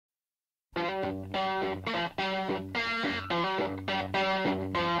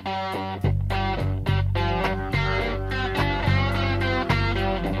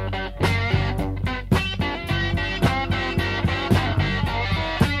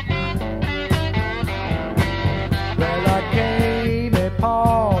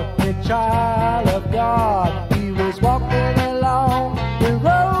Child of God, he was walking along the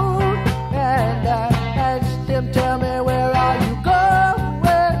road, and I asked him, tell me, where are you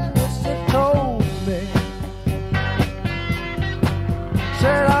going? He told me,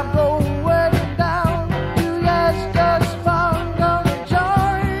 said, I'm going down to Yesterday's farm, gonna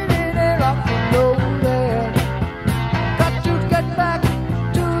join in a rock and rollin'. Got to get back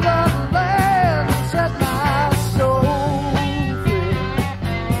to the land, set my soul.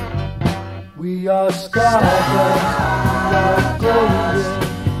 We are stardust, we are golden,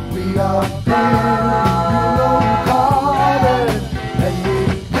 we are carbon, and we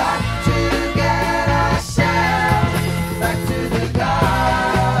got to get ourselves back to the garden.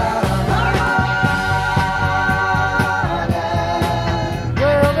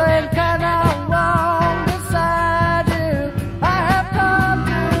 Well, then can I walk beside you? I have come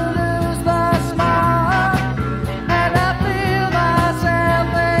to lose the smile, and I feel myself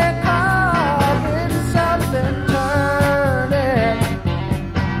there.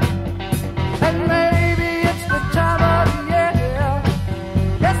 And maybe it's the time of year.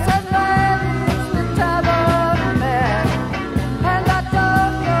 Yes, and maybe it's the time of man. And I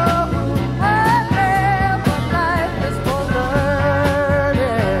don't know who I am, but life is for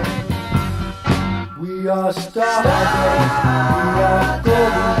learning. We are stardust, we are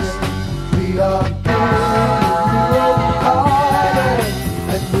golden, we are pure carbon,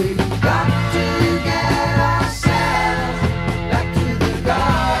 and we got to get ourselves back to the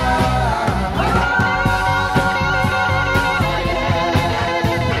garden.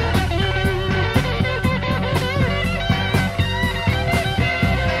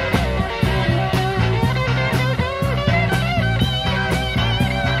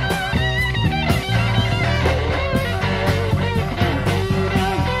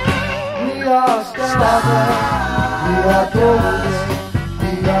 We are stardust, we are golden,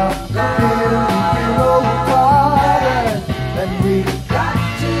 we are pure carbon, and we got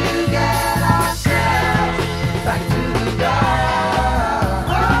to get ourselves back to the garden.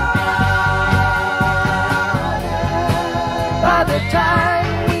 By the time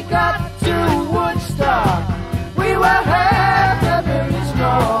we got to Woodstock, we were half a million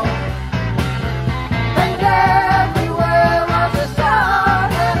strong, and everywhere was a star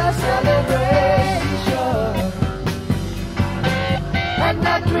and a celebration. And I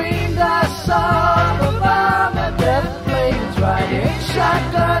dreamed I saw the bomb and death planes riding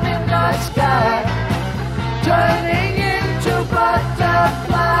shotgun in the sky, turning into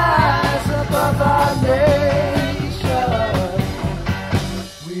butterflies above our nation.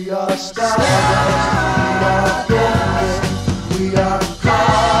 We are stars.